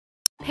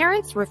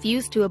parents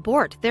refuse to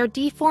abort their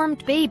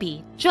deformed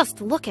baby.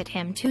 Just look at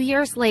him 2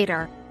 years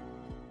later.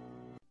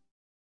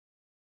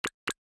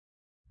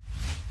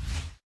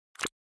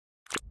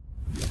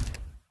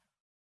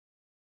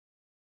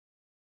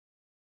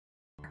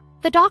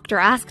 The doctor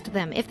asked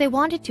them if they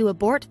wanted to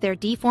abort their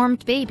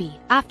deformed baby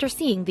after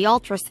seeing the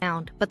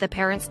ultrasound, but the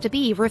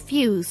parents-to-be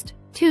refused.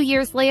 2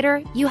 years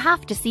later, you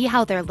have to see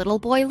how their little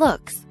boy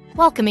looks.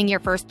 Welcoming your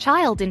first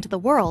child into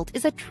the world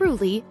is a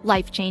truly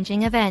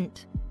life-changing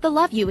event. The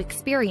love you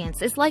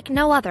experience is like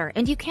no other,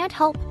 and you can't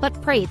help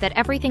but pray that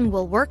everything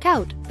will work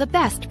out the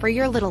best for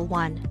your little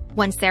one.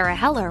 When Sarah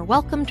Heller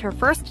welcomed her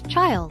first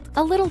child,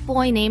 a little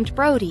boy named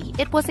Brody,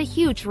 it was a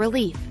huge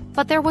relief,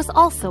 but there was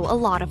also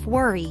a lot of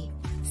worry.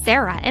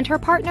 Sarah and her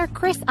partner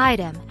Chris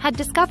Idem had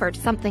discovered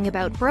something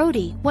about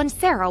Brody when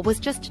Sarah was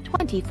just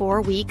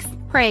 24 weeks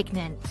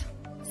pregnant.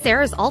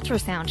 Sarah's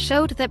ultrasound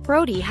showed that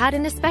Brody had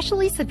an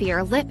especially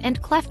severe lip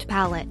and cleft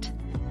palate.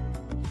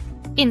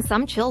 In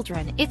some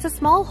children, it's a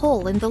small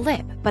hole in the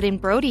lip, but in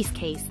Brody's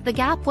case, the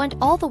gap went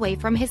all the way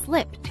from his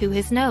lip to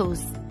his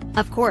nose.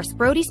 Of course,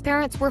 Brody's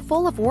parents were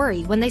full of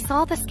worry when they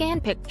saw the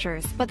scan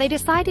pictures, but they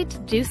decided to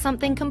do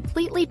something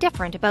completely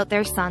different about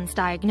their son's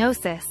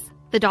diagnosis.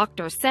 The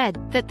doctors said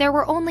that there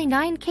were only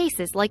 9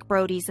 cases like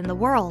Brody's in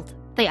the world.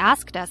 They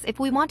asked us if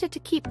we wanted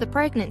to keep the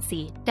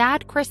pregnancy,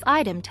 Dad Chris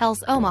Idem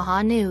tells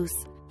Omaha News.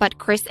 But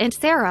Chris and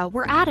Sarah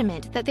were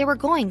adamant that they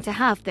were going to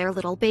have their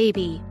little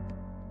baby.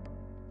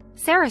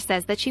 Sarah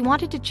says that she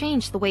wanted to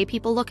change the way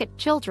people look at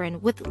children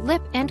with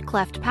lip and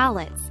cleft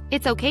palates.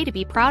 It's okay to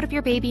be proud of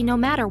your baby no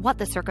matter what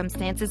the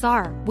circumstances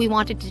are. We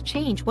wanted to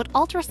change what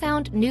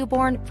ultrasound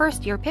newborn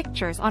first-year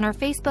pictures on our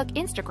Facebook,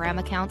 Instagram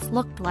accounts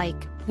looked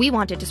like. We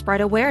wanted to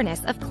spread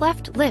awareness of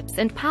cleft lips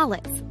and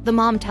palates, the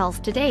mom tells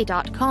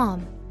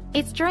Today.com.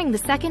 It's during the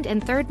 2nd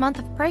and 3rd month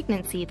of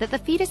pregnancy that the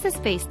fetus's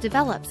face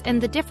develops and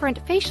the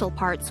different facial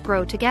parts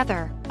grow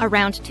together.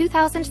 Around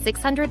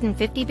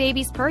 2,650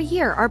 babies per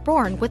year are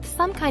born with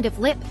some kind of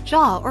lip,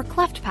 jaw, or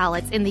cleft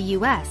palates in the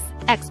U.S.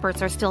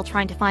 Experts are still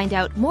trying to find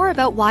out more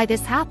about why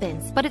this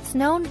happens, but it's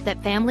known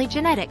that family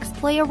genetics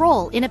play a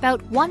role in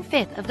about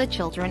 1/5 of the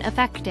children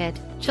affected.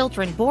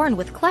 Children born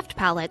with cleft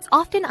palates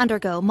often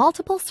undergo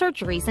multiple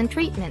surgeries and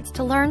treatments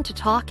to learn to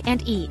talk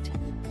and eat.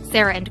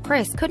 Sarah and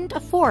Chris couldn't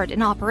afford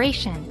an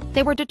operation.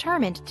 They were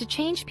determined to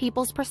change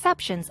people's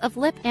perceptions of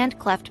lip and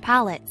cleft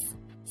palates.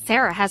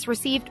 Sarah has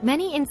received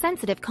many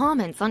insensitive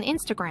comments on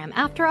Instagram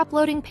after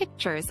uploading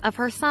pictures of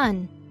her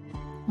son.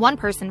 One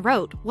person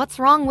wrote, "What's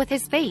wrong with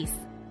his face?"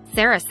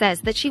 Sarah says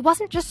that she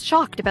wasn't just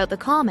shocked about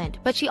the comment,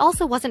 but she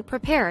also wasn't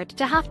prepared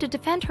to have to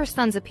defend her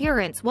son's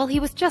appearance while he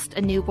was just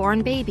a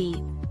newborn baby.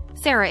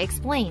 Sarah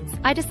explains,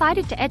 "I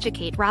decided to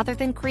educate rather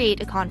than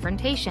create a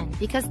confrontation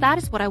because that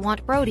is what I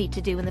want Brody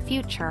to do in the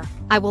future.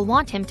 I will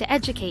want him to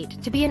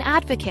educate, to be an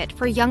advocate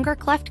for younger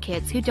cleft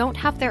kids who don't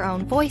have their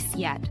own voice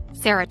yet,"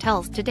 Sarah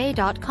tells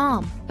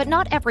Today.com. But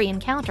not every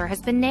encounter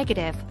has been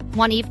negative.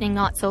 One evening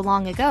not so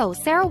long ago,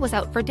 Sarah was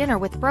out for dinner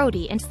with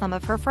Brody and some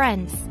of her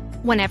friends.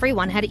 When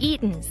everyone had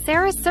eaten,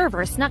 Sarah's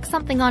server snuck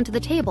something onto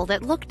the table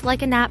that looked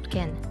like a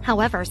napkin.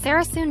 However,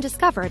 Sarah soon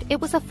discovered it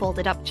was a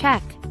folded-up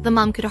check. The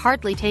mom could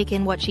hardly take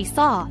in what she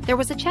saw. There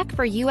was a check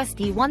for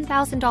USD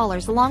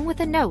 $1,000 along with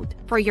a note,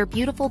 "For your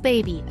beautiful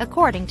baby,"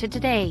 according to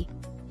Today.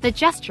 The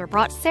gesture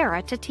brought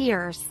Sarah to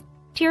tears.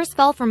 "Tears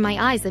fell from my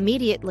eyes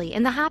immediately,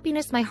 and the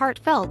happiness my heart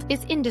felt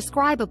is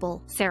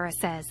indescribable," Sarah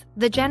says.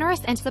 The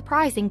generous and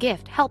surprising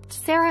gift helped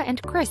Sarah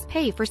and Chris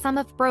pay for some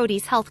of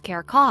Brody's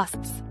healthcare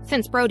costs,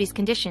 since Brody's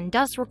condition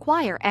does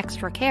require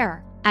extra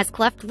care, as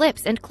cleft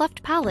lips and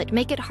cleft palate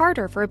make it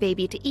harder for a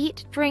baby to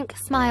eat, drink,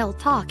 smile,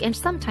 talk, and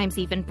sometimes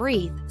even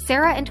breathe.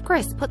 Sarah and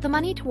Chris put the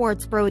money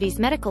towards Brody's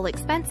medical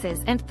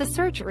expenses and the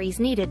surgeries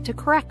needed to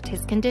correct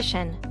his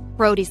condition.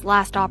 Brody's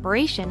last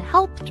operation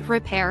helped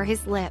repair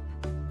his lip.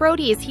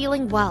 Brody is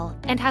healing well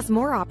and has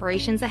more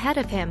operations ahead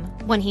of him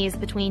when he is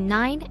between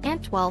 9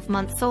 and 12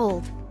 months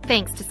old.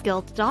 Thanks to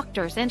skilled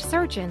doctors and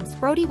surgeons,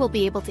 Brody will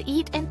be able to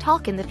eat and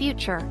talk in the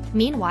future.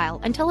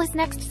 Meanwhile, until his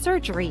next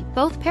surgery,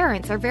 both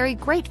parents are very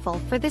grateful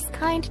for this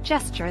kind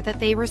gesture that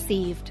they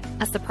received.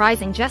 A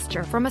surprising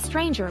gesture from a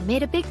stranger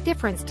made a big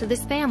difference to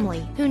this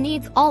family, who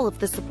needs all of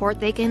the support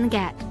they can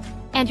get.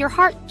 And your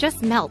heart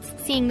just melts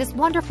seeing this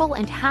wonderful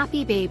and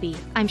happy baby.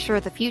 I'm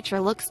sure the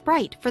future looks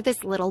bright for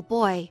this little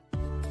boy.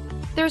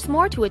 There's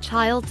more to a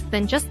child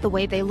than just the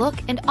way they look,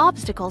 and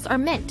obstacles are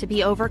meant to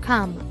be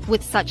overcome.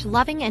 With such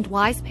loving and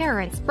wise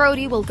parents,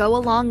 Brody will go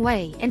a long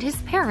way, and his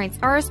parents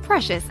are as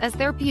precious as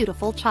their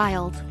beautiful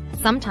child.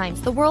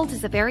 Sometimes the world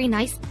is a very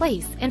nice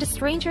place, and a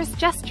stranger's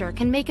gesture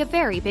can make a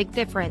very big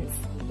difference.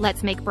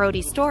 Let's make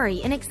Brody's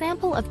story an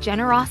example of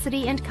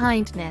generosity and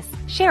kindness.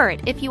 Share it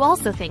if you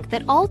also think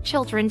that all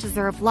children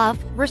deserve love,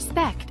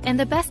 respect, and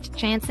the best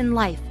chance in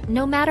life,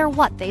 no matter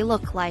what they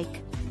look like.